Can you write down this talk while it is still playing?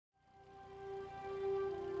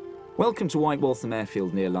Welcome to White Waltham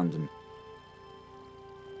Airfield near London.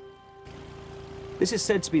 This is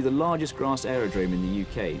said to be the largest grass aerodrome in the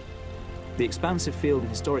UK. The expansive field and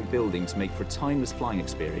historic buildings make for a timeless flying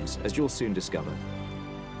experience, as you'll soon discover.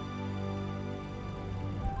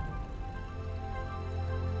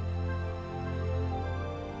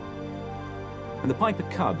 And the Piper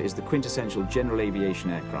Cub is the quintessential general aviation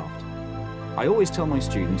aircraft. I always tell my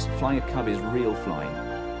students, flying a Cub is real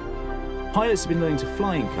flying. Pilots have been learning to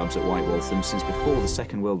fly in Cubs at White Waltham since before the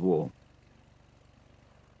Second World War.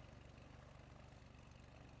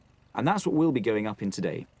 And that's what we'll be going up in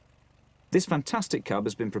today. This fantastic Cub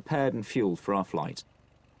has been prepared and fueled for our flight.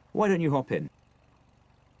 Why don't you hop in?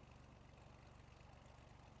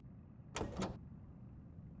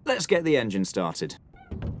 Let's get the engine started.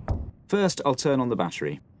 First, I'll turn on the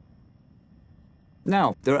battery.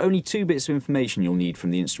 Now, there are only two bits of information you'll need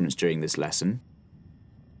from the instruments during this lesson.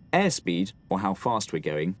 Airspeed, or how fast we're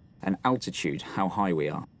going, and altitude, how high we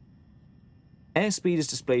are. Airspeed is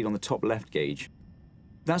displayed on the top left gauge.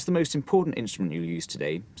 That's the most important instrument you'll use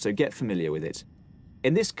today, so get familiar with it.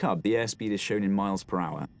 In this Cub, the airspeed is shown in miles per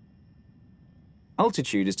hour.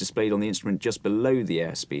 Altitude is displayed on the instrument just below the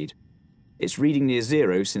airspeed. It's reading near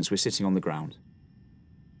zero since we're sitting on the ground.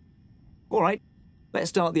 All right, let's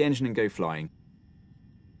start the engine and go flying.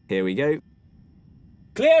 Here we go.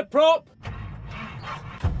 Clear prop!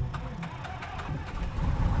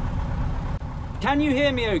 Can you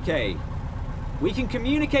hear me okay? We can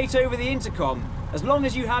communicate over the intercom as long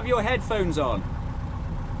as you have your headphones on.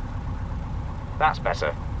 That's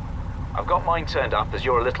better. I've got mine turned up as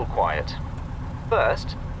you're a little quiet.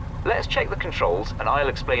 First, let's check the controls and I'll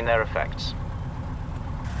explain their effects.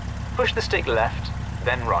 Push the stick left,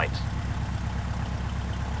 then right.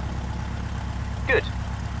 Good.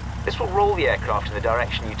 This will roll the aircraft in the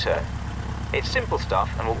direction you turn. It's simple stuff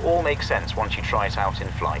and will all make sense once you try it out in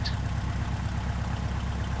flight.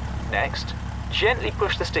 Next, gently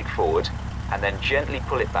push the stick forward and then gently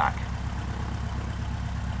pull it back.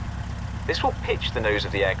 This will pitch the nose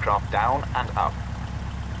of the aircraft down and up.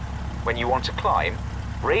 When you want to climb,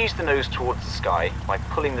 raise the nose towards the sky by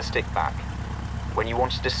pulling the stick back. When you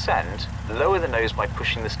want to descend, lower the nose by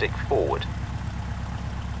pushing the stick forward.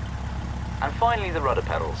 And finally, the rudder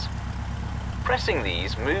pedals. Pressing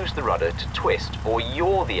these moves the rudder to twist or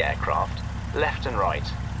yaw the aircraft left and right.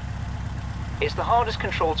 It's the hardest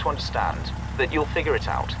control to understand, but you'll figure it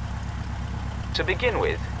out. To begin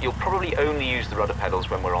with, you'll probably only use the rudder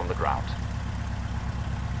pedals when we're on the ground.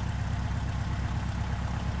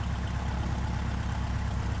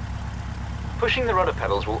 Pushing the rudder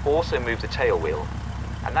pedals will also move the tail wheel,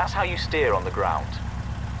 and that's how you steer on the ground.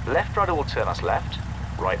 Left rudder will turn us left,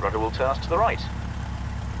 right rudder will turn us to the right.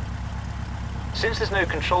 Since there's no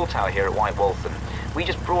control tower here at White Waltham, we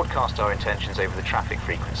just broadcast our intentions over the traffic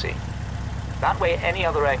frequency. That way any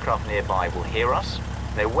other aircraft nearby will hear us,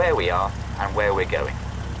 know where we are and where we're going.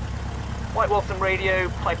 White Waltham Radio,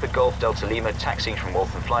 Piper Golf Delta Lima, taxiing from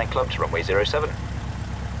Waltham Flying Club to runway 07.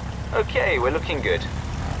 Okay, we're looking good.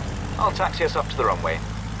 I'll taxi us up to the runway.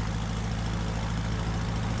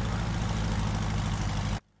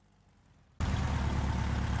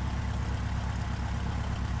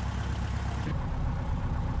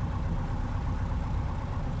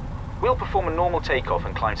 We'll perform a normal takeoff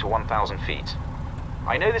and climb to 1,000 feet.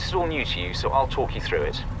 I know this is all new to you, so I'll talk you through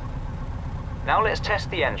it. Now let's test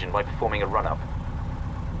the engine by performing a run-up.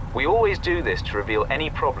 We always do this to reveal any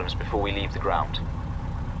problems before we leave the ground.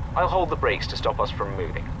 I'll hold the brakes to stop us from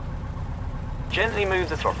moving. Gently move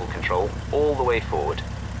the throttle control all the way forward.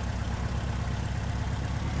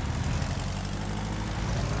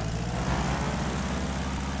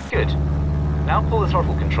 Good. Now pull the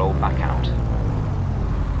throttle control back out.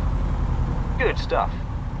 Good stuff.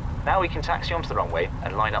 Now we can taxi onto the runway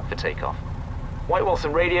and line up for takeoff. White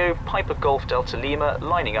Waltham Radio, Piper Golf Delta Lima,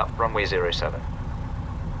 lining up runway 07.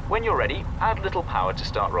 When you're ready, add a little power to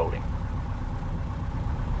start rolling.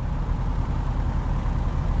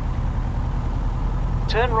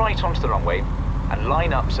 Turn right onto the runway and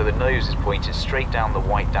line up so the nose is pointed straight down the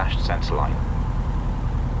white dashed centre line.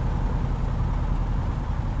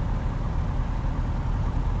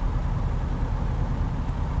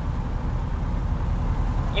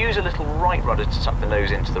 Use a little right rudder to tuck the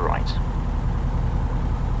nose into the right.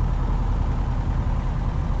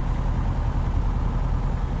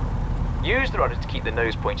 Use the rudder to keep the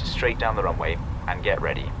nose pointed straight down the runway and get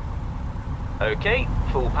ready. Okay,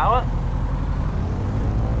 full power.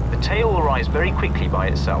 The tail will rise very quickly by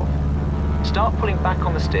itself. Start pulling back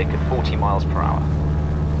on the stick at 40 miles per hour.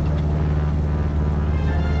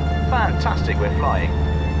 Fantastic, we're flying.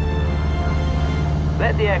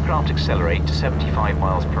 Let the aircraft accelerate to 75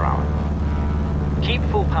 miles per hour. Keep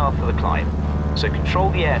full power for the climb, so control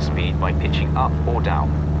the airspeed by pitching up or down.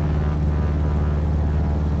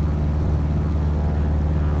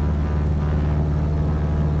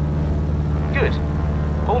 Good.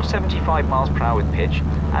 Hold 75 miles per hour with pitch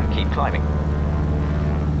and keep climbing.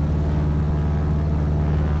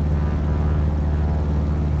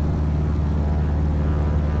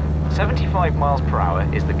 "75 miles per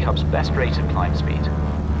hour is the Cub's best rate of climb speed.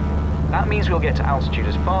 That means we'll get to altitude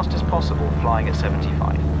as fast as possible flying at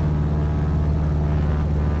 75.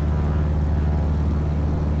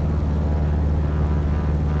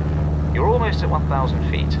 You're almost at 1,000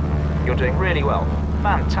 feet. You're doing really well.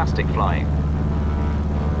 Fantastic flying.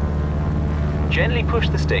 Gently push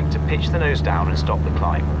the stick to pitch the nose down and stop the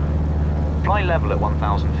climb. Fly level at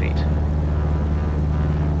 1,000 feet.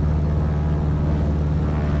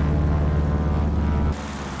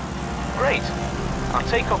 Great! Our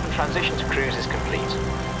takeoff and transition to cruise is complete.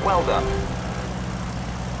 Well done.